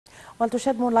Well, to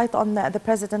shed more light on the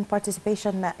President's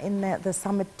participation in the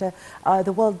summit,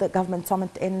 the World Government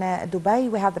Summit in Dubai,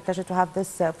 we have the pleasure to have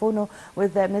this phono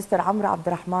with Mr. Abdel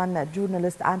Rahman,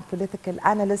 journalist and political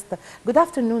analyst. Good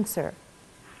afternoon, sir.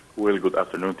 Well, good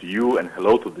afternoon to you, and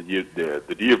hello to the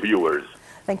dear viewers.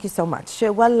 Thank you so much.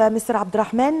 Well, Mr.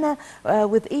 Abdurrahman,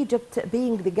 with Egypt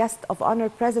being the guest of honor,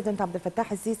 President Abdel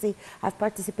Fattah al-Sisi have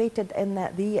participated in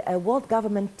the World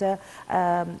Government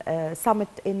Summit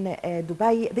in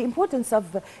Dubai. The importance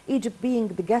of Egypt being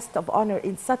the guest of honor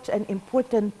in such an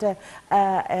important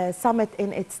summit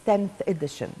in its 10th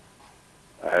edition.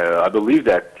 I believe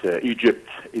that Egypt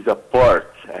is a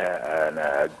part and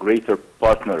a greater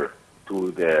partner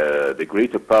to the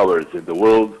greater powers in the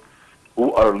world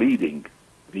who are leading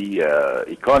the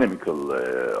economical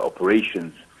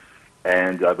operations,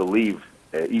 and I believe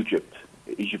Egypt's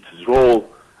role,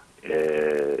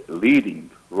 leading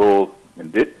role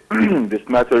in this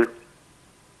matter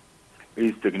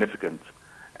is significant,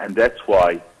 and that's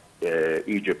why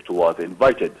Egypt was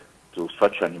invited to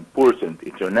such an important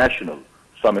international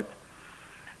summit.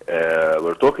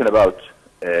 We're talking about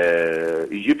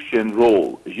Egyptian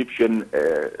role, the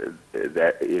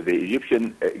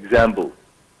Egyptian example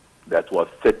that was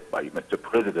set by Mr.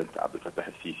 President Abdel Fattah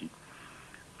al-Sisi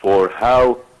for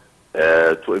how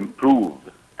to improve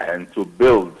and to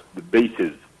build the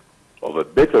basis of a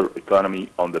better economy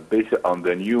on the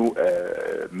new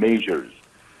measures,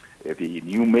 the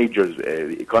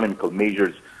economical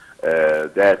measures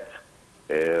that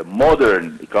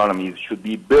modern economies should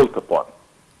be built upon.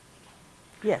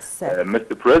 Yes,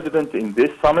 Mr. President in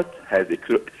this summit has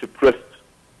expressed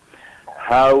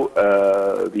how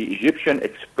the Egyptian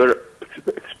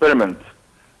experiment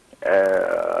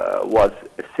was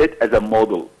set as a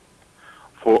model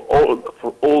for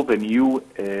all the new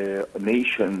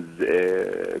nations'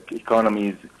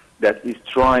 economies that is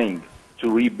trying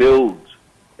to rebuild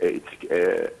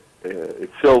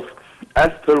itself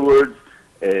afterwards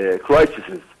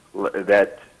crises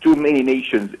that too many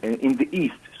nations in the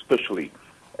East, especially,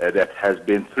 that has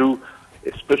been through,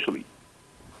 especially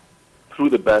through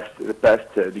the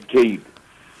past decade.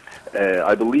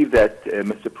 I believe that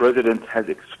Mr. President has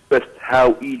expressed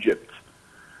how Egypt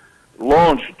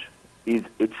launched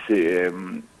its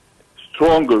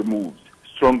stronger moves,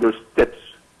 stronger steps,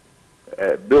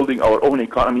 building our own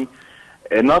economy,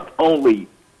 and not only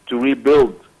to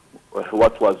rebuild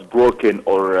what was broken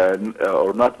or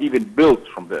not even built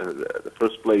from the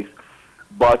first place,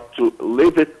 but to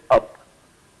live it up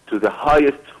to the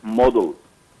highest model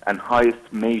and highest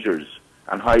measures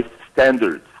and highest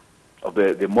standards of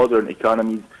the modern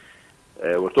economies.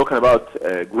 We're talking about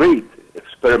great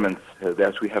experiments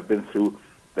that we have been through,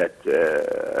 that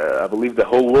I believe the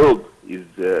whole world is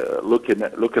looking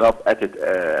up at it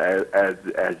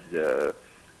as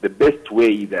the best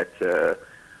way that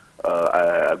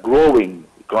a growing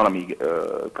economy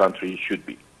country should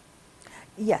be.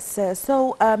 Yes,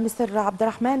 so Mr.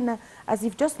 Abdurrahman, as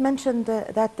you've just mentioned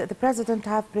that the President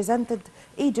have presented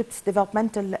Egypt's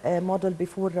developmental model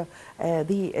before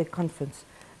the conference.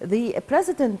 The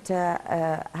President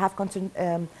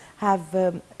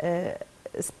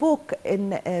spoke in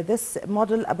this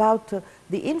model about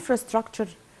the infrastructure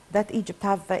that Egypt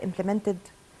have implemented,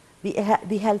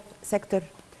 the health sector,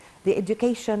 the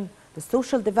education, the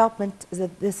social development,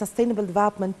 the sustainable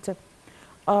development,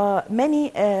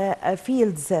 many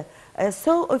fields.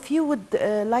 So if you would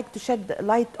like to shed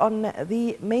light on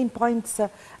the main points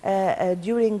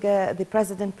during the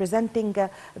President presenting the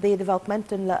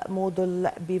developmental model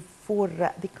before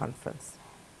the conference.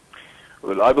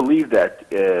 Well, I believe that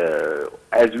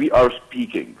as we are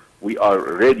speaking, we are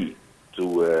ready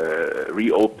to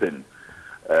reopen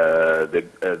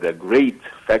the great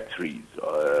factories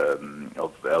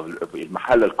of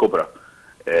Al-Mahal al-Kubra,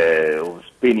 of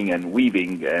spinning and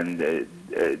weaving and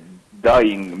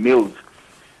dyeing mills.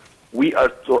 We are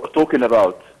talking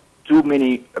about too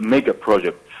many mega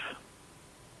projects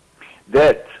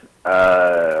that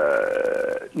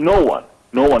no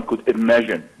one could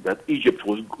imagine that Egypt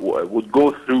would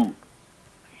go through.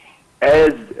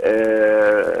 As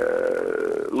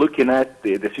looking at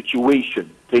the situation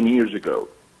 10 years ago,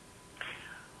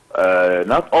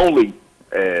 not only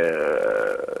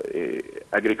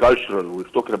agricultural,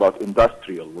 we're talking about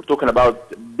industrial, we're talking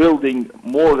about building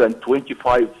more than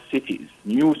 25 cities,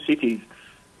 new cities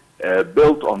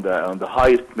built on the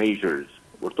highest measures.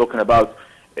 We're talking about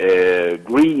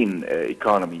green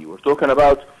economy. We're talking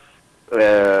about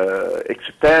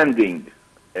expanding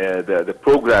the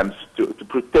programs to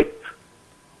protect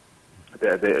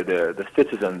the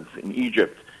citizens in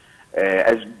Egypt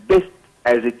as best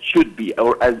as it should be,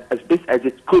 or as best as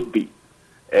it could be,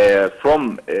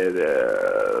 from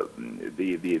the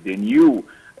new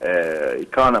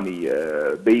economy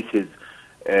basis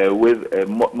with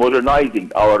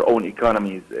modernizing our own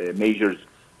economies measures.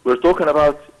 We're talking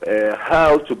about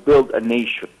how to build a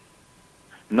nation,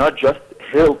 not just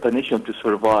help a nation to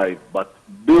survive, but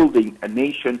building a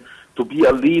nation to be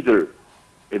a leader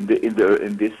in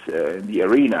the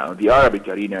arena, the Arabic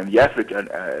arena, and the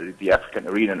African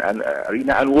arena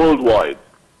and worldwide.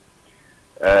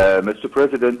 Mr.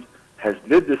 President has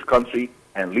led this country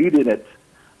and leading it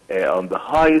on the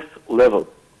highest level.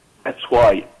 That's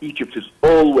why Egypt is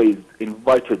always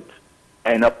invited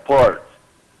and a part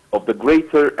of the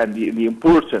greater and the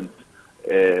important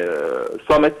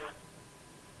summits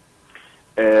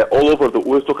all over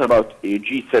we're talking about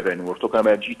G7, we're talking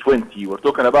about G20, we're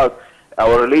talking about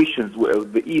our relations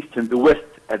with the East and the West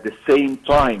at the same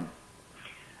time,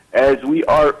 as we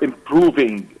are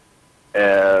improving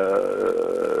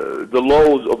the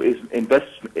laws of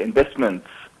investments,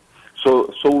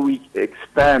 so we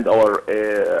expand our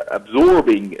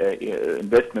absorbing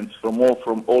investments from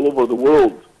all over the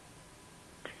world.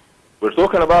 We're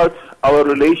talking about our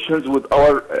relations with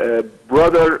our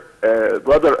brothers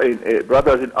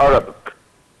in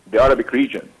the Arabic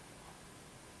region,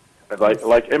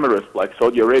 like Emirates, like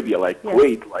Saudi Arabia, like yes.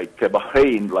 Kuwait, like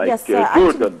Bahrain, like yes,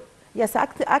 Jordan.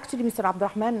 Actually, Mr. Abdel,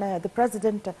 the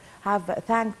President have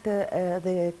thanked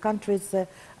the countries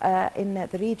in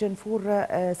the region for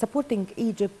supporting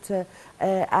Egypt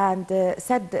and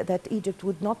said that Egypt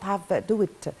would not have do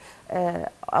it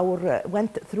or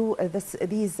went through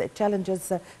these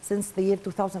challenges since the year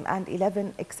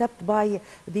 2011, except by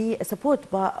the support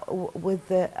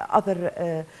with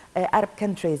other Arab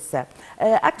countries.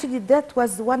 Actually, that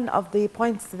was one of the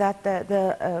points that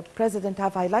the President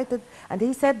have highlighted, and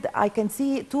he said, I can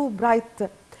see two bright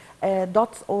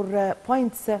dots or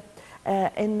points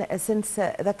since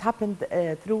that happened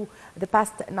through the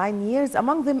past 9 years.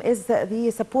 Among them is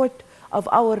the support of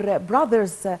our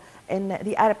brothers in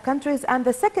the Arab countries. And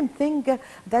the second thing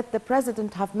that the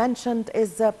President have mentioned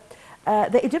is the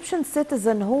Egyptian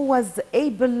citizen who was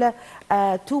able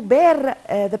to bear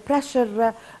the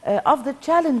pressure of the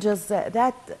challenges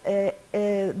that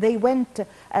they went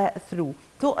through.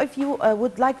 So if you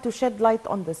would like to shed light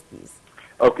on this, please.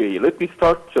 Okay, let me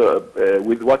start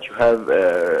with what you have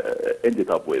ended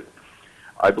up with.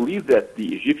 I believe that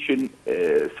the Egyptian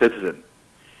citizen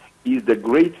is the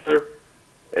greater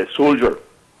soldier,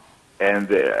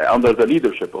 and under the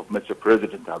leadership of Mr.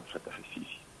 President Abdel,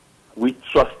 we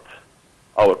trust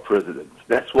our president.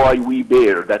 That's why we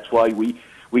bear, that's why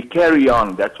we carry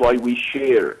on, that's why we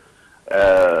share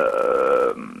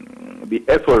the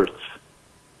efforts.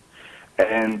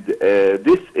 And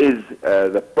this is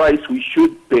the price we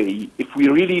should pay if we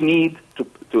really need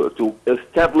to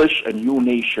establish a new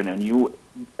nation, a new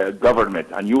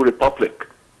government, a new republic.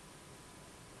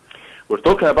 We're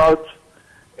talking about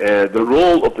the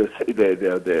role of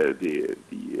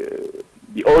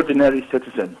the ordinary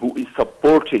citizen who is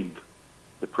supporting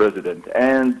the president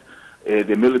and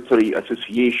the military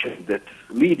association that's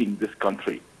leading this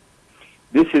country.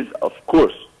 This is, of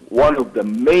course, one of the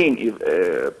main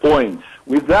points.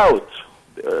 Without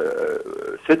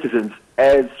citizens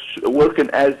as working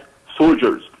as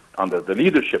soldiers under the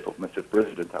leadership of Mr.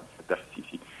 President Abdel,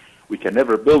 we can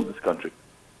never build this country.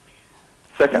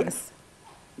 Second, yes.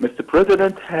 Mr.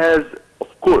 President has, of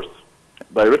course,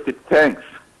 directed thanks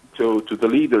to the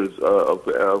leaders of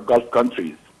Gulf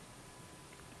countries,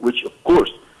 which, of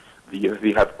course,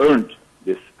 they have earned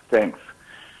this thanks.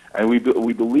 And we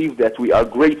believe that we are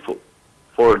grateful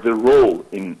for the role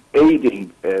in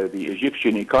aiding the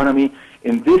Egyptian economy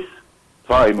in this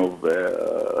time of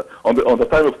on the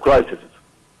time of crisis.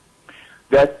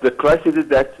 That the crisis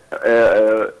that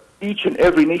each and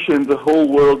every nation in the whole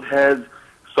world has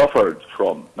suffered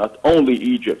from, not only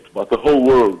Egypt but the whole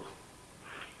world.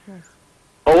 Yes.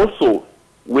 Also,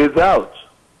 without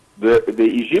the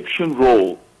Egyptian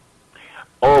role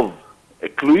of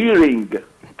clearing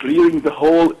the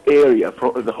whole area,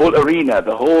 the whole arena,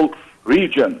 the whole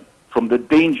region from the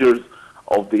dangers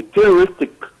of the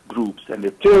terroristic groups and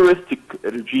the terroristic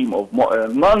regime of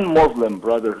non-Muslim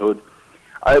Brotherhood,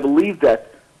 I believe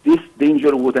that this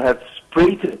danger would have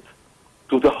spread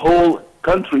to the whole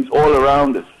countries all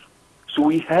around us. So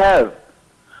we have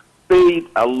paid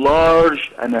a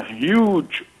large and a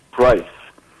huge price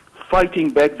fighting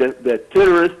back the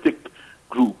terroristic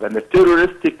group and the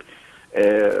terroristic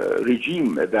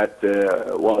regime that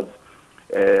was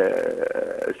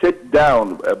set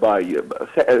down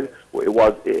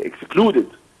was excluded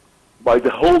by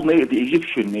the whole the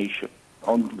Egyptian nation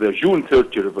on the June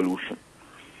 30 revolution.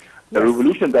 A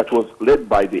revolution that was led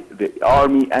by the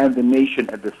army and the nation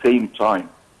at the same time.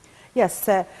 Yes,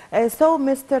 so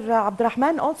Mr.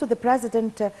 Abdurrahman, also the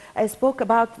president spoke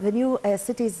about the new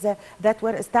cities that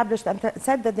were established and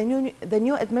said that the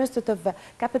new administrative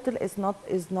capital is not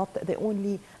the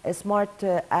only smart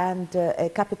and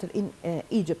capital in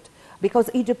Egypt, because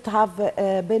Egypt have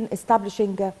been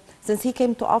establishing since he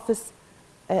came to office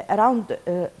around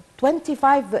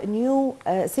 25 new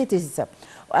cities,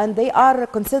 and they are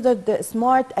considered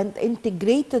smart and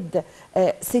integrated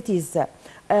cities.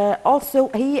 Also,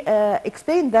 he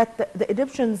explained that the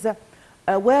Egyptians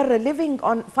were living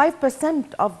on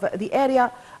 5% of the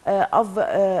area of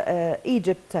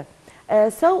Egypt.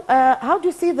 So how do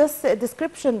you see this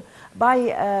description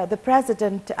by the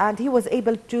president? And he was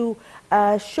able to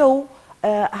show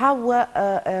how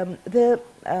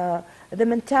the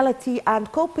mentality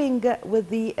and coping with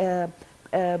the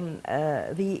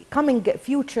coming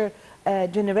future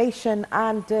generation,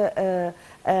 and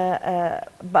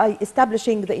by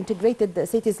establishing the integrated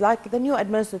cities like the new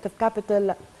administrative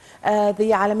capital,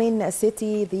 the Alamein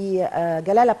city, the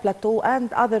Galala Plateau,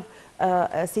 and other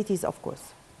cities, of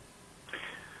course.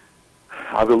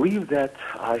 I believe that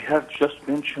I have just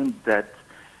mentioned that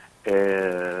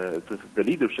the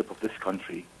leadership of this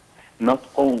country not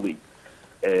only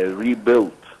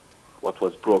rebuilt what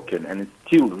was broken and is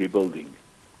still rebuilding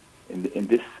in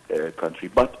this country,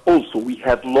 but also we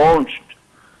have launched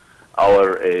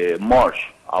our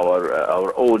march,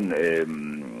 our own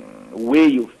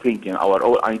way of thinking, our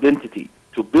own identity,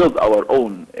 to build our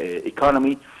own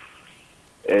economy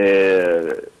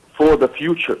for the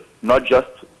future, not just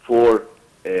for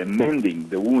mending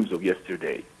the wounds of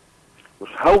yesterday.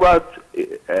 How about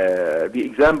the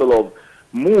example of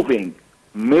moving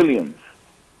millions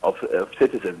of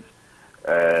citizens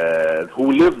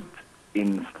who lived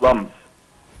in slums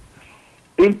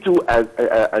into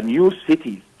a new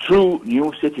city, true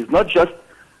new cities, not just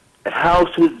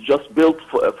houses just built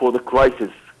for the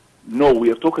crisis. No,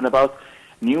 we are talking about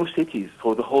new cities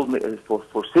for the whole,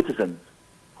 for citizens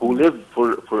who lived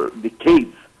for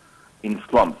decades in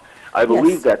slums. I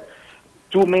believe that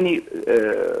too many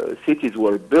cities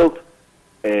were built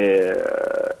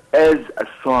as a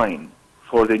sign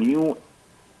for the new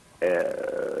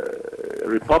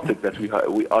republic that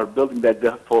we are building, that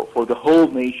for the whole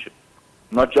nation,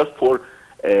 not just for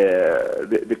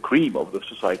the cream of the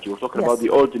society. We're talking about the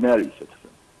ordinary citizen.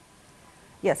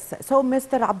 Yes. So,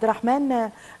 Mr.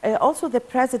 Abdurrahman, also the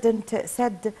president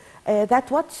said that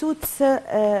what suits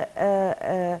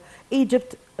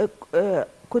Egypt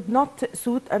could not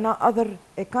suit other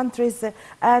countries,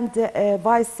 and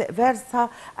vice versa.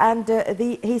 And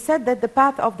he said that the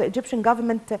path of the Egyptian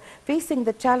government facing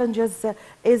the challenges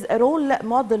is a role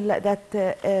model that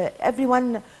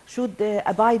everyone should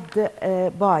abide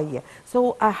by.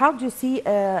 So how do you see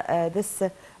this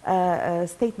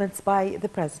statements by the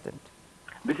president?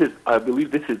 I believe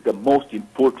this is the most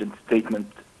important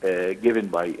statement given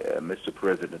by Mr.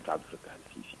 President Abdel.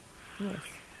 Yes.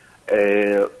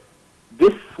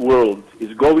 This world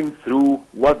is going through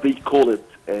what they call it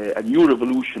a new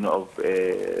revolution of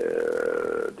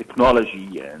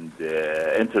technology and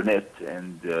internet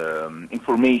and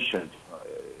information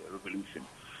revolution.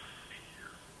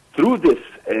 Through this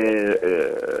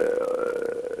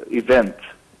event,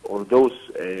 or those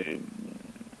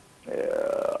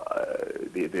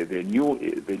the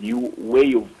new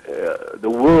way of the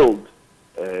world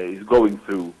is going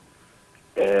through,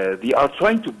 they are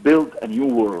trying to build a new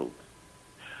world,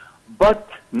 but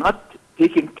not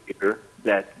taking care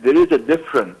that there is a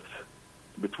difference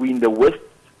between the West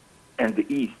and the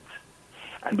East,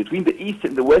 and between the East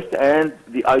and the West, and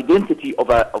the identity of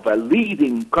a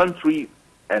leading country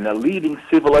and a leading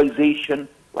civilization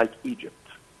like Egypt.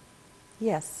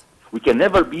 Yes. We can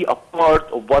never be a part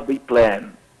of what they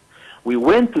plan. We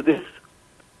went to this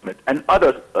summit and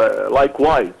other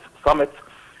likewise summits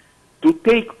to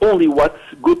take only what's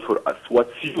good for us,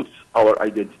 what suits our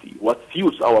identity, what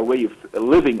suits our way of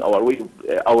living, our way of,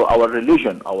 our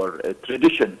religion, our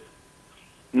traditions.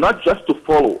 Not just to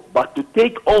follow, but to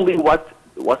take only what's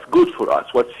good for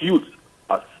us, what suits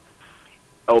us.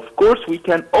 Of course, we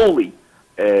can only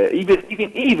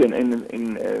even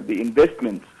in the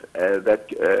investments that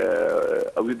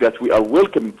we are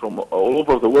welcoming from all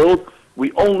over the world,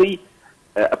 we only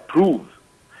approve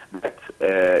that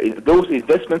those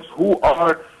investments who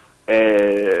are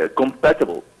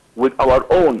compatible with our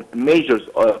own measures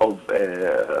of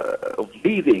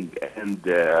leading and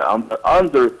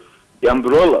under the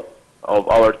umbrella of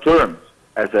our terms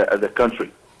as a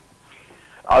country.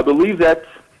 I believe that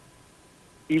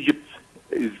Egypt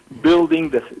is building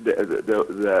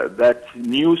that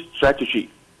new strategy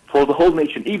for the whole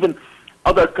nation. Even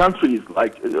other countries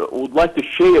would like to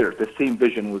share the same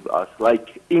vision with us,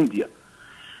 like India.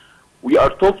 We are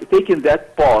taking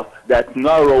that path, that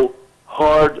narrow,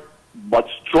 hard, but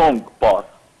strong path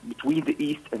between the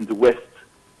East and the West,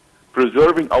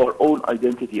 preserving our own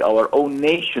identity, our own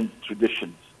nation's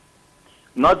traditions,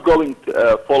 not going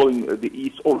following the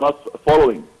East or not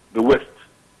following the West.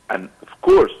 And of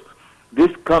course,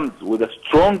 this comes with a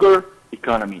stronger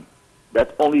economy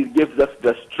that only gives us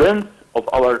the strength of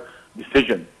our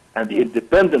decision and the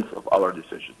independence of our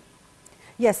decisions.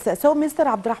 Yes, so Mr.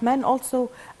 Abdurrahman,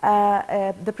 also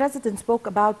the President spoke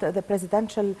about the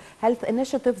presidential health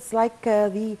initiatives like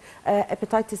the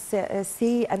hepatitis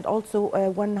C and also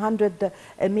 100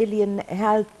 million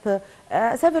health,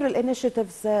 several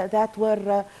initiatives that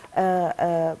were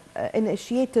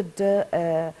initiated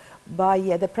by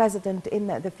the President in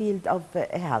the field of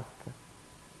health.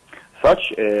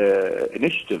 Such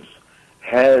initiatives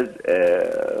has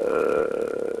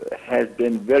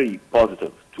been very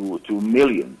positive to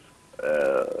millions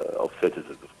of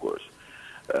citizens, of course.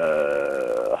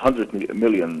 100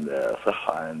 million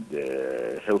صحة and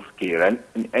healthcare,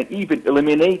 and even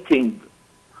eliminating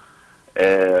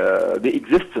the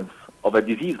existence of a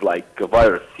disease like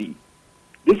virus C.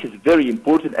 This is very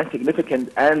important and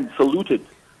significant and saluted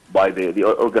by the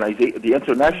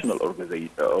international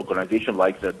organization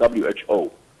like the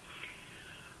WHO.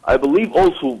 I believe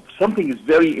also something is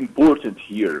very important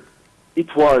here.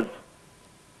 It was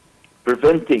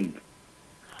preventing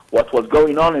what was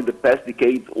going on in the past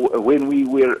decades when we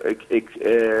were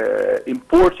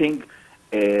importing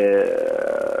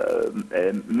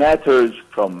matters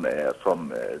from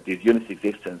dishonest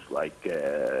existence, like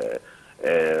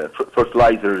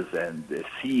fertilizers and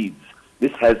seeds.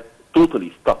 This has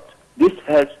totally stopped. This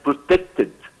has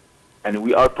protected, and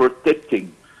we are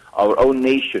protecting our own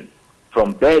nation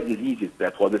from bad diseases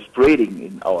that was spreading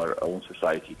in our own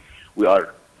society. We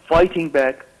are fighting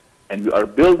back, and we are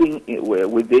building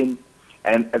within,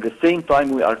 and at the same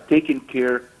time we are taking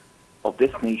care of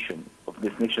this nation,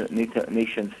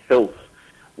 nation's health.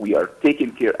 We are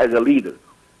taking care as a leader.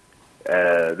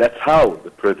 That's how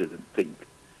the President thinks.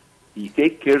 He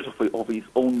takes care of his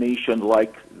own nation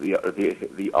like they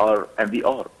are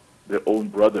their own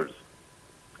brothers,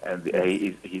 and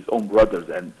his own brothers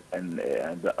and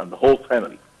the whole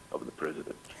family of the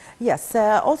President. Yes,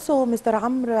 also Mr.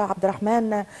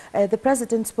 Abdurrahman, the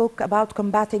President spoke about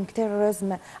combating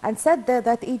terrorism and said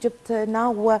that Egypt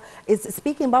now is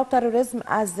speaking about terrorism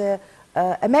as a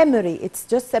memory. It's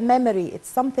just a memory. It's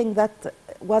something that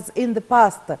was in the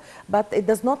past, but it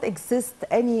does not exist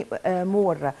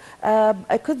anymore.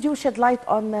 Could you shed light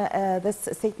on this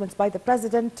statements by the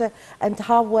President and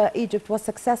how Egypt was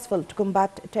successful to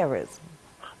combat terrorism?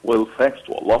 Well, thanks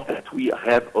to Allah that we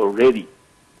have already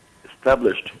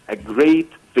established a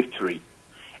great victory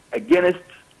against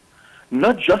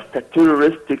not just a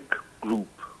terroristic group,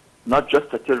 not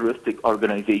just a terroristic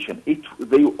organization.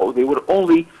 They were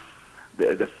only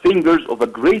the fingers of a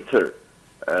greater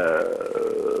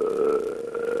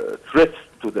threat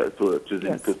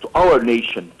to our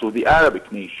nation, to the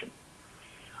Arabic nation.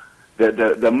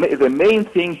 The main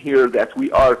thing here that we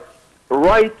are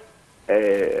right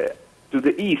to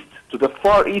the east, to the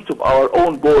far east of our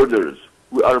own borders.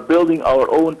 We are building our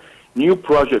own new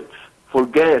projects for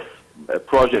gas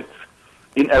projects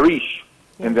in Arish.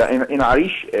 Yes. In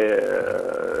Arish,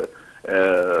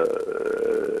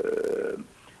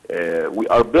 we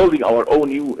are building our own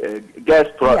new gas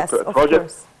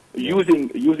project,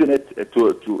 using it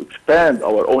to expand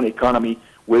our own economy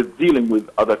with dealing with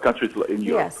other countries in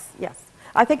Europe. Yes, yes.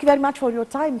 I thank you very much for your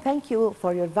time. Thank you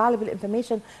for your valuable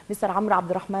information, Mr.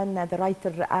 Abdurrahman, the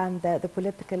writer and the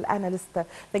political analyst.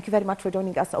 Thank you very much for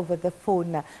joining us over the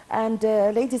phone. And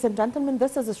ladies and gentlemen,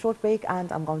 this is a short break,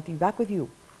 and I'm going to be back with you.